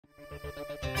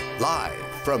Live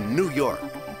from New York,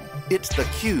 it's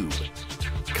theCUBE,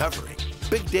 covering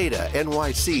Big Data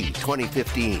NYC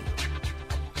 2015.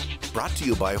 Brought to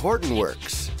you by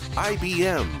Hortonworks,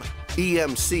 IBM,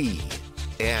 EMC,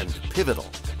 and Pivotal.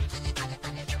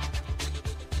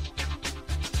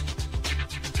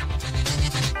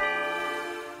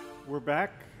 We're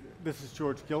back. This is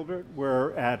George Gilbert.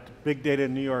 We're at Big Data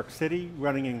New York City,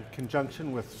 running in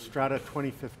conjunction with Strata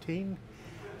 2015.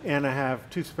 And I have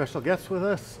two special guests with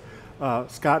us.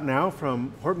 Scott Gnau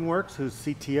from Hortonworks, who's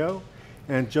CTO,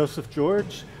 and Joseph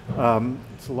George,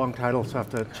 it's a long title, so I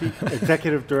have to Chief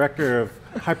Executive Director of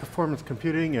High Performance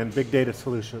Computing and Big Data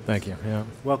Solutions. Thank you, yeah.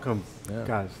 Welcome,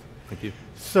 guys. Thank you.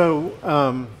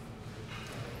 So,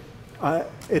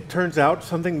 it turns out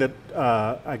something that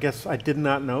I guess I did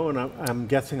not know, and I'm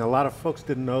guessing a lot of folks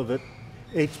didn't know, that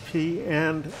HP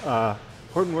and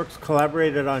Hortonworks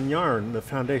collaborated on Yarn, the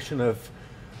foundation of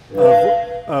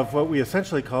what we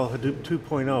essentially call Hadoop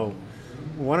 2.0.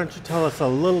 Why don't you tell us a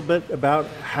little bit about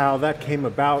how that came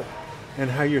about and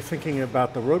how you're thinking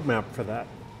about the roadmap for that?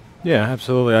 Yeah,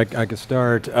 absolutely, I could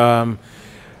start.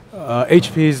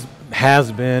 HP's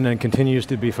has been and continues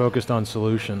to be focused on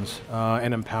solutions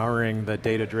and empowering the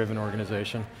data-driven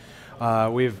organization.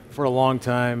 We've, for a long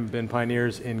time, been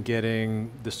pioneers in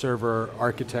getting the server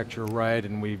architecture right,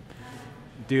 and we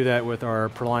do that with our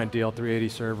ProLiant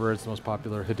DL380 server. It's the most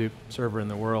popular Hadoop server in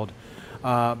the world.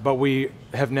 But we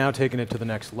have now taken it to the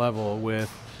next level with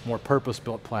more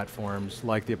purpose-built platforms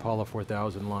like the Apollo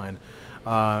 4000 line.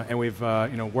 And we've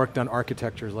worked on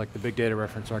architectures like the Big Data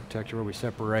Reference Architecture, where we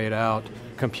separate out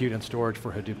compute and storage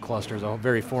for Hadoop clusters, a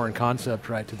very foreign concept,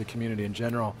 right, to the community in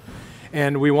general.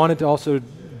 And we wanted to also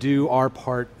do our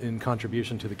part in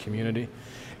contribution to the community.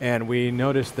 And we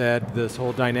noticed that this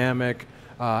whole dynamic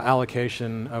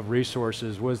allocation of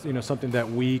resources was something that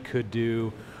we could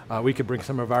do, we could bring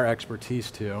some of our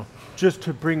expertise to. Just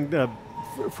to bring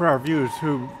for our viewers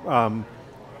who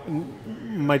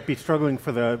might be struggling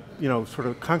for the sort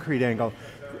of concrete angle,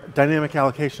 dynamic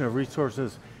allocation of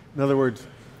resources. In other words,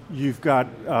 you've got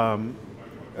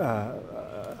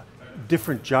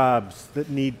different jobs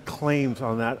that need claims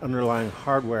on that underlying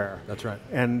hardware. That's right.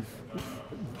 And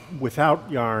without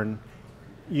Yarn,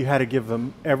 you had to give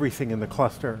them everything in the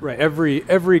cluster. Right,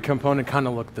 every component kind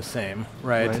of looked the same,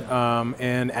 right?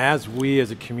 And as we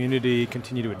as a community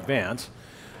continue to advance,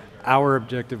 our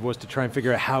objective was to try and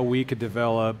figure out how we could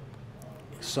develop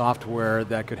software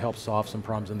that could help solve some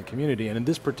problems in the community. And in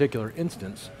this particular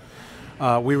instance,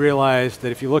 we realized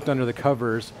that if you looked under the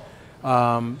covers,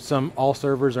 all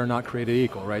servers are not created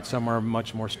equal, right? Some are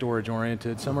much more storage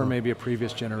oriented, some are maybe a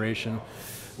previous generation.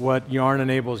 What Yarn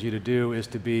enables you to do is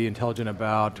to be intelligent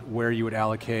about where you would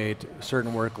allocate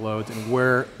certain workloads and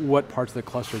what parts of the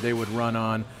cluster they would run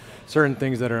on. Certain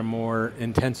things that are more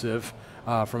intensive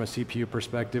from a CPU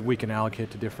perspective, we can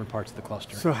allocate to different parts of the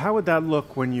cluster. So how would that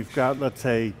look when you've got, let's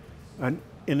say, an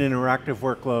interactive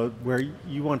workload where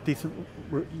you want decent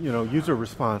user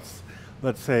response,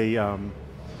 let's say a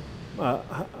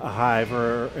Hive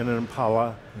or an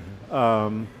Impala,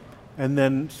 and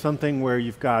then something where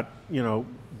you've got,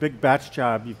 big batch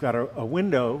job, you've got a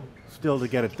window still to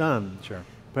get it done. Sure.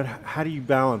 But how do you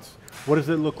balance? What does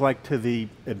it look like to the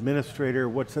administrator?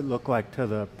 What's it look like to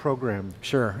the program?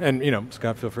 Sure, and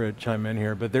Scott, feel free to chime in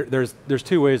here, but there's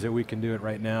two ways that we can do it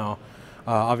right now.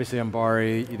 Obviously on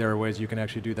Bari, there are ways you can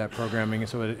actually do that programming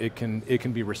so that it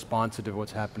can be responsive to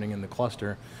what's happening in the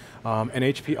cluster. And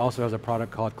HP also has a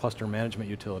product called Cluster Management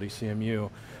Utility,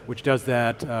 CMU, which does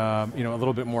that a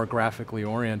little bit more graphically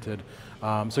oriented.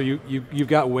 So you've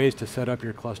got ways to set up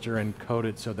your cluster and code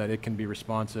it so that it can be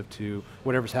responsive to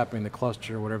whatever's happening in the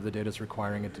cluster, whatever the data's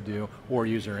requiring it to do, or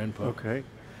user input. Okay.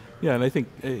 Yeah, and I think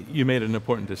you made an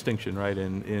important distinction, right?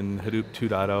 In Hadoop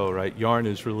 2.0, right? Yarn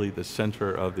is really the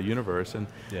center of the universe, and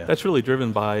that's really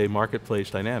driven by marketplace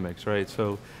dynamics, right?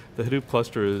 So the Hadoop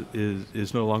cluster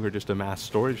is no longer just a mass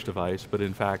storage device, but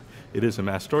in fact, it is a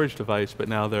mass storage device, but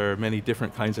now there are many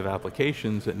different kinds of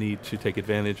applications that need to take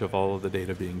advantage of all of the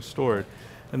data being stored.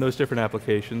 And those different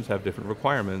applications have different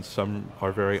requirements. Some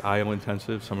are very I/O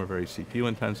intensive, some are very CPU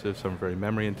intensive, some are very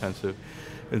memory intensive.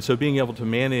 And so being able to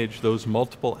manage those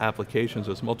multiple applications,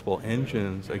 those multiple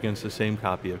engines against the same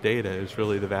copy of data is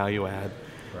really the value add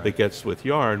that gets with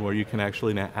Yarn, where you can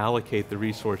actually now allocate the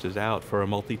resources out for a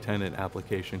multi-tenant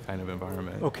application kind of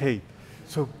environment. Okay,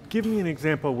 so give me an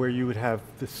example where you would have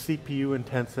the CPU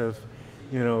intensive,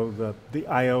 the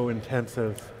I/O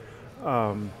intensive,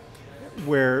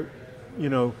 where,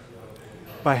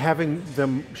 by having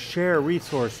them share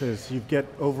resources, you get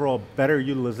overall better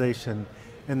utilization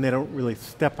and they don't really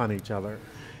step on each other.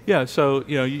 Yeah, so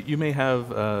you may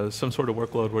have some sort of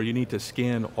workload where you need to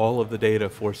scan all of the data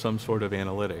for some sort of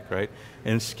analytic, right?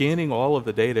 And scanning all of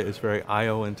the data is very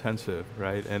I/O intensive,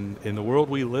 right? And in the world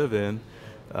we live in,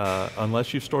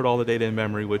 unless you've stored all the data in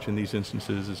memory, which in these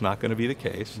instances is not going to be the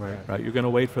case, right? You're going to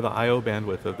wait for the I/O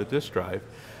bandwidth of the disk drive.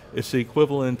 It's the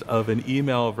equivalent of an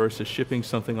email versus shipping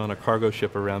something on a cargo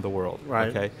ship around the world,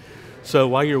 okay? So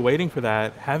while you're waiting for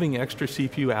that, having extra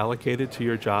CPU allocated to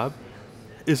your job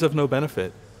is of no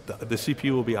benefit. The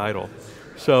CPU will be idle.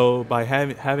 So by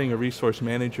having a resource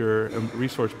manager, a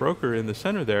resource broker in the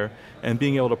center there, and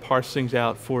being able to parse things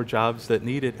out for jobs that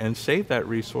need it and save that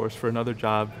resource for another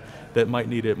job that might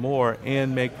need it more,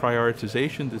 and make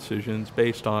prioritization decisions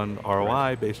based on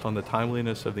ROI, based on the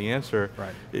timeliness of the answer,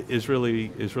 is really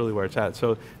where it's at.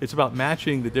 So it's about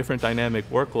matching the different dynamic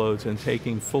workloads and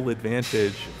taking full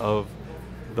advantage of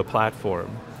the platform.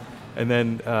 And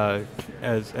then,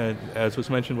 as was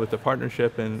mentioned with the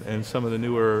partnership and some of the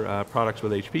newer products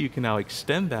with HP, you can now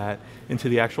extend that into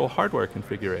the actual hardware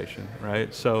configuration,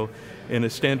 right? So, in a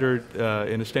standard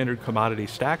commodity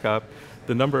stack up,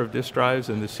 the number of disk drives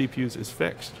and the CPUs is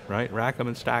fixed, right? Rack them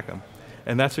and stack them.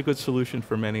 And that's a good solution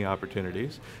for many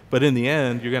opportunities. But in the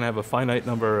end, you're going to have a finite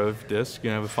number of disks,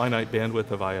 you're going to have a finite bandwidth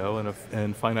of I/O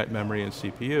and finite memory and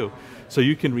CPU. So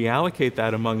you can reallocate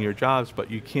that among your jobs,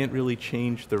 but you can't really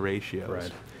change the ratios.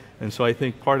 Right. And so I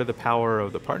think part of the power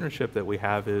of the partnership that we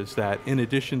have is that in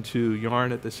addition to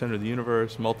Yarn at the center of the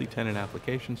universe, multi-tenant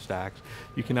application stacks,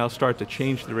 you can now start to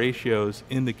change the ratios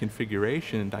in the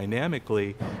configuration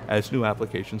dynamically as new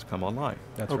applications come online.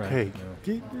 That's okay.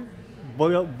 right.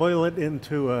 Boil it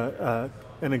into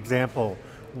an example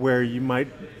where you might,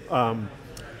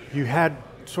 you had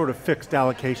sort of fixed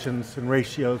allocations and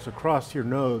ratios across your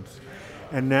nodes,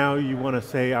 and now you want to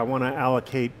say, I want to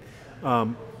allocate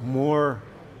more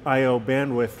I/O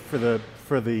bandwidth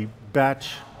for the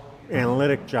batch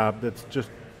analytic job that's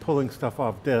just pulling stuff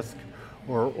off disk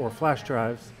or flash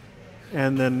drives,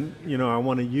 and then I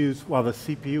want to use, while the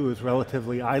CPU is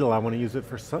relatively idle, I want to use it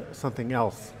for something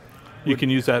else. You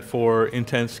can use that for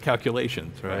intense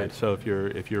calculations, right? So if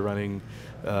you're running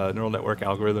neural network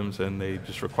algorithms and they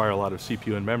just require a lot of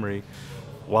CPU and memory,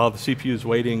 while the CPU is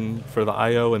waiting for the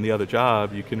I/O and the other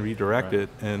job, you can redirect it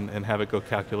and have it go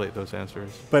calculate those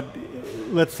answers. But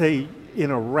let's say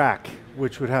in a rack,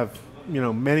 which would have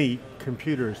many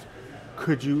computers,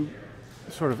 could you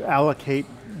sort of allocate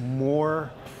more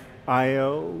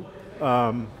I/O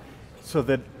so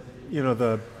that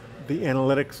the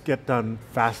analytics get done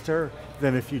faster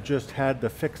than if you just had the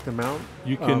fixed amount?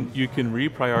 You can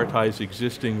reprioritize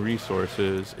existing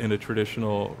resources in a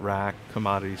traditional rack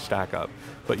commodity stack up,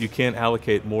 but you can't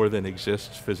allocate more than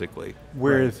exists physically.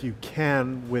 Whereas you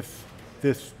can with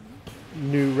this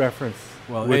new reference.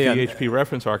 Well, with the HP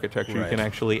reference architecture, you can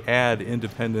actually add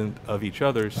independent of each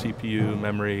other CPU,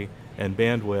 memory, and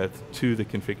bandwidth to the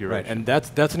configuration. Right, and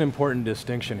that's an important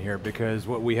distinction here, because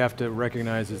what we have to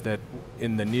recognize is that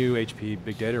in the new HP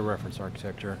big data reference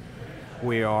architecture,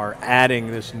 we are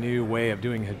adding this new way of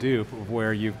doing Hadoop,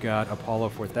 where you've got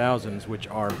Apollo 4000s, which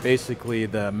are basically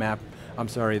the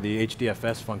the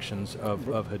HDFS functions of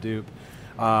Hadoop,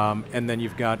 and then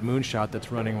you've got Moonshot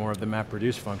that's running more of the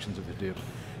MapReduce functions of Hadoop.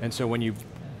 And so when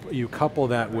you couple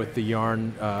that with the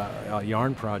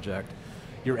Yarn project,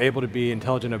 you're able to be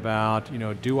intelligent about,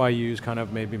 do I use kind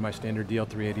of maybe my standard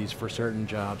DL380s for certain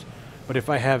jobs, but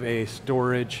if I have a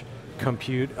storage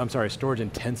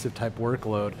intensive type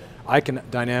workload, I can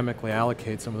dynamically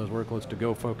allocate some of those workloads to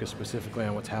go focus specifically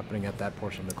on what's happening at that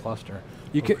portion of the cluster.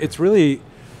 It's really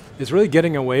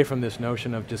getting away from this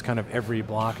notion of just kind of every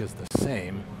block is the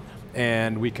same,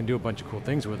 and we can do a bunch of cool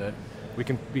things with it. We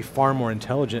can be far more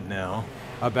intelligent now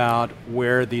about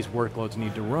where these workloads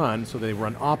need to run so they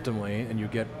run optimally and you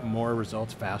get more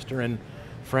results faster, and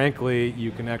frankly, you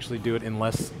can actually do it in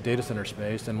less data center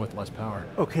space and with less power.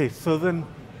 Okay, so then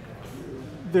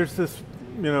there's this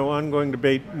ongoing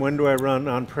debate, when do I run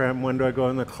on-prem, when do I go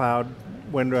in the cloud,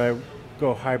 when do I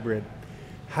go hybrid?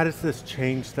 How does this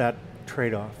change that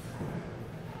trade-off?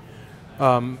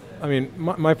 I mean,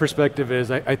 my perspective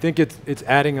is I think it's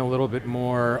adding a little bit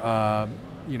more,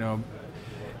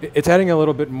 it's adding a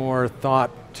little bit more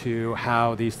thought to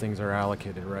how these things are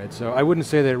allocated, right? So I wouldn't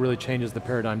say that it really changes the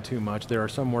paradigm too much. There are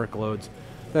some workloads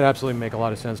that absolutely make a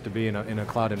lot of sense to be in a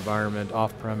cloud environment,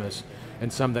 off-premise,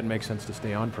 and some that make sense to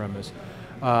stay on-premise.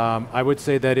 I would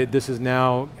say that this is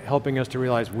now helping us to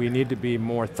realize we need to be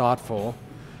more thoughtful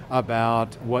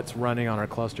about what's running on our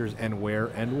clusters and where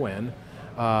and when,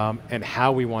 and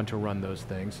how we want to run those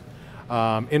things.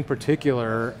 In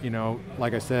particular,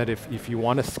 like I said, if you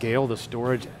want to scale the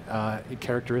storage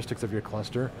characteristics of your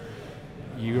cluster,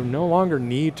 you no longer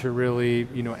need to really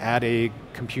add a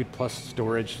compute plus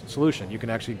storage solution. You can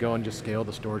actually go and just scale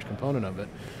the storage component of it.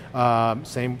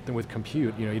 Same thing with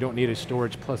compute. You don't need a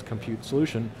storage plus compute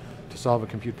solution to solve a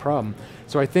compute problem.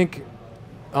 So I think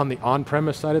on the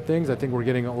on-premise side of things, I think we're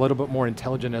getting a little bit more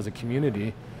intelligent as a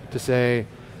community to say,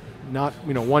 not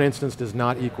one instance does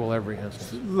not equal every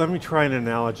instance. Let me try an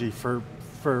analogy for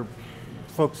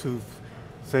folks who've,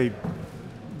 say,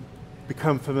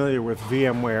 become familiar with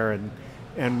VMware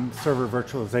and server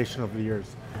virtualization over the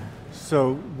years.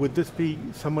 So would this be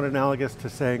somewhat analogous to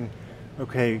saying,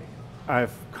 okay,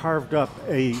 I've carved up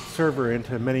a server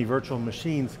into many virtual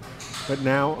machines, but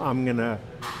now I'm going to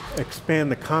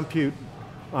expand the compute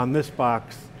on this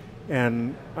box,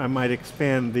 and I might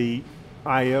expand the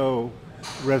I/O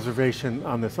reservation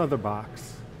on this other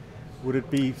box. Would it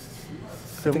be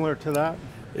similar to that?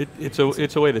 It's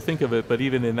a way to think of it, but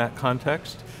even in that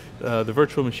context, the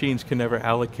virtual machines can never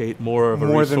allocate more of a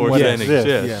resource than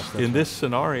exists. Yes, in this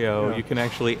scenario, you can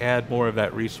actually add more of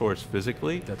that resource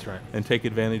physically. That's right. And take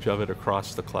advantage of it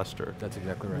across the cluster. That's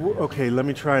exactly right. Okay, let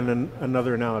me try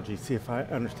another analogy, see if I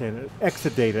understand it.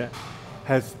 Exadata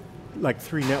has like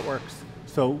 3 networks.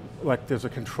 So like there's a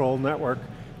control network,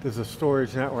 there's a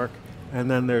storage network, and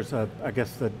then there's I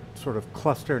guess the sort of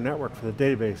cluster network for the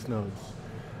database nodes.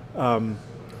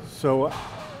 So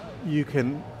you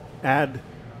can add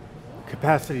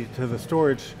capacity to the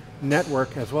storage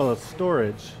network as well as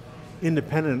storage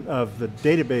independent of the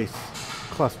database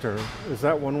cluster. Is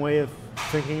that one way of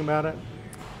thinking about it?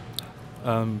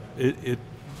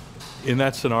 In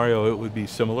that scenario, it would be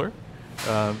similar.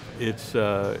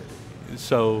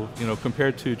 So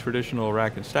compared to traditional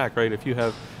rack and stack, right? If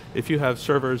you have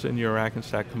servers in your rack and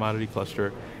stack commodity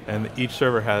cluster, and each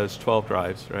server has 12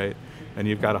 drives, right? And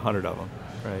you've got 100 of them,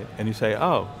 right? And you say,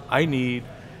 oh, I need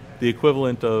the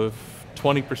equivalent of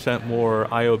 20% more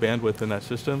I/O bandwidth in that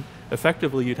system.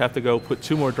 Effectively, you'd have to go put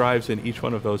 2 more drives in each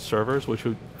one of those servers, which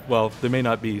would, well, there may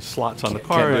not be slots on the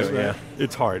cards. Yeah.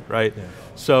 It's hard, right? Yeah.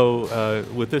 So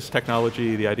with this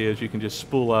technology, the idea is you can just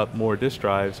spool up more disk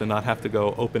drives and not have to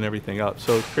go open everything up.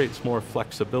 So it creates more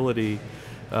flexibility,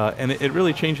 and it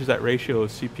really changes that ratio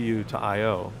of CPU to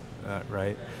I/O,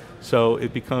 right? So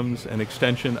it becomes an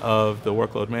extension of the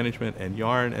workload management and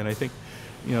Yarn, and I think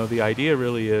the idea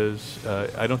really is,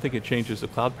 I don't think it changes the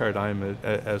cloud paradigm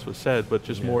as was said, but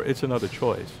just more, it's another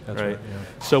choice, right?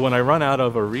 So when I run out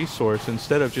of a resource,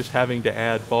 instead of just having to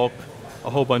add bulk, a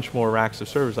whole bunch more racks of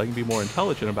servers, I can be more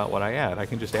intelligent about what I add. I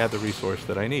can just add the resource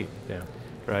that I need,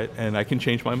 right? And I can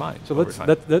change my mind. So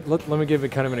let me give you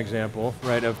kind of an example,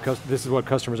 right? This is what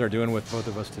customers are doing with both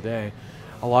of us today.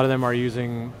 A lot of them are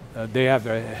using, they have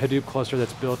a Hadoop cluster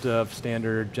that's built of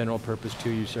standard general purpose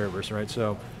 2U servers, right?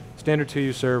 So standard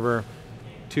 2U server,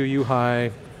 2U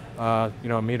high,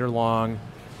 a meter long,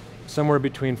 somewhere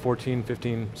between 14,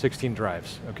 15, 16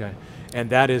 drives, okay? And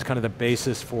that is kind of the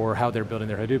basis for how they're building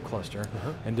their Hadoop cluster.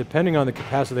 And depending on the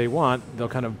capacity they want, they'll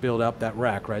kind of build up that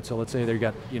rack, right? So let's say they've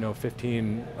got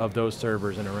 15 of those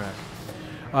servers in a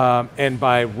rack. And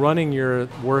by running your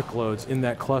workloads in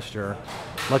that cluster,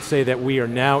 let's say that we are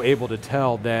now able to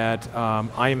tell that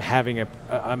I'm having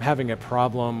a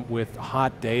problem with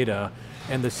hot data,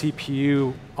 and the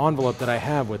CPU envelope that I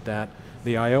have with that,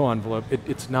 the I/O envelope,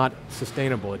 it's not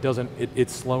sustainable.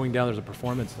 It's slowing down. There's a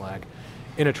performance lag.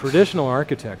 In a traditional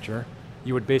architecture,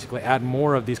 you would basically add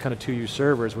more of these kind of 2U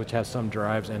servers, which has some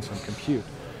drives and some compute.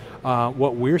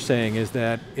 What we're saying is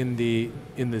that in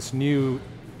this new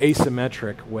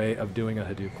asymmetric way of doing a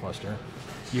Hadoop cluster,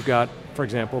 you've got, for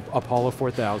example, Apollo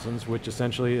 4000s, which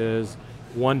essentially is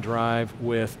one drive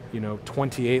with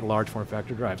 28 large form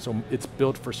factor drives. So it's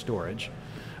built for storage,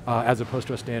 as opposed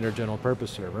to a standard general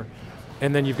purpose server.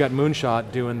 And then you've got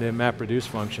Moonshot doing the map reduce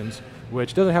functions,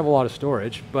 which doesn't have a lot of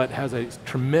storage, but has a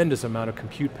tremendous amount of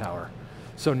compute power.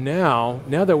 So now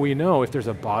that we know if there's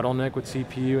a bottleneck with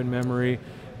CPU and memory,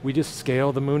 we just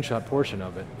scale the Moonshot portion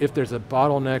of it. If there's a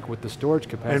bottleneck with the storage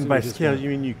capacity, and by scale, you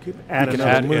mean you could add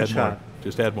another Moonshot.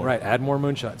 Just add more. Right, add more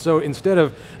Moonshot. So instead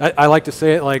of, I like to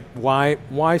say it like,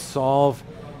 why solve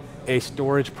a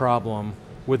storage problem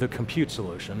with a compute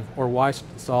solution, or why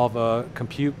solve a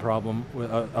compute problem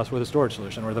with us with a storage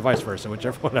solution, or the vice versa,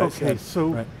 whichever one I said. So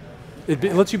right.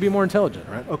 It lets you be more intelligent,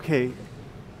 right? Okay,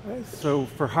 so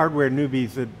for hardware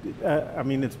newbies, I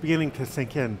mean, it's beginning to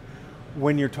sink in.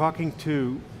 When you're talking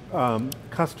to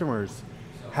customers,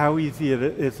 how easy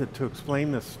is it to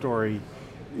explain this story?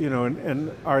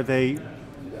 And are they,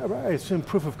 I assume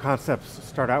proof of concepts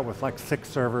start out with like 6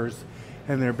 servers,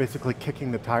 and they're basically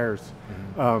kicking the tires.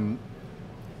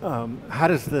 How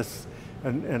does this,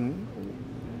 and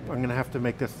I'm going to have to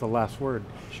make this the last word.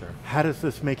 Sure. How does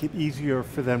this make it easier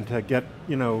for them to get,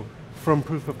 from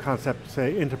proof of concept,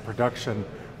 say, into production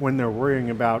when they're worrying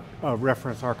about a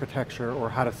reference architecture or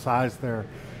how to size their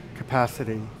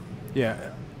capacity?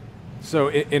 Yeah, so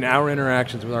in our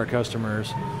interactions with our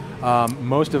customers,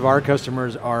 most of our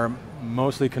customers are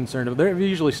mostly concerned, they've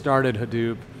usually started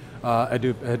Hadoop,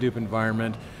 Hadoop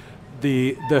environment.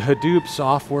 The Hadoop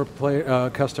software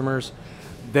customers,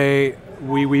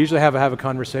 we usually have a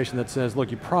conversation that says,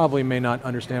 look, you probably may not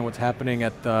understand what's happening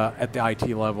at the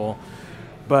IT level,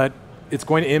 but it's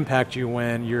going to impact you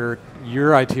when your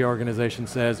IT organization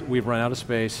says, we've run out of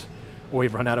space, or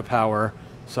we've run out of power,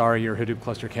 sorry, your Hadoop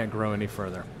cluster can't grow any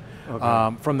further.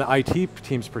 Okay. From the IT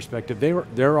team's perspective,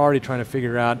 they're already trying to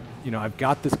figure out, I've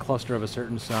got this cluster of a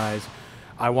certain size,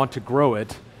 I want to grow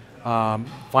it.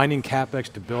 Finding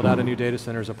CapEx to build out a new data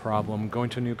center is a problem. Going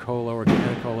to a new colo or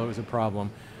community colo is a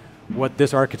problem. What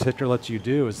this architecture lets you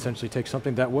do is essentially take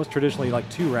something that was traditionally like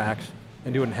 2 racks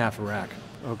and do it in half a rack.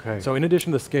 Okay. So in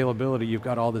addition to the scalability, you've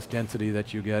got all this density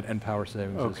that you get and power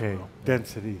savings as well. Okay,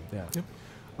 density. Yeah. Yep.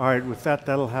 All right, with that,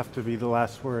 that'll have to be the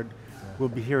last word. We'll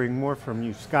be hearing more from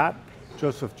you. Scott,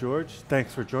 Joseph George,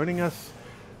 thanks for joining us.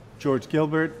 George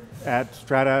Gilbert at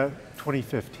Strata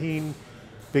 2015,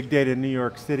 Big Data New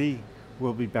York City.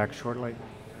 We'll be back shortly.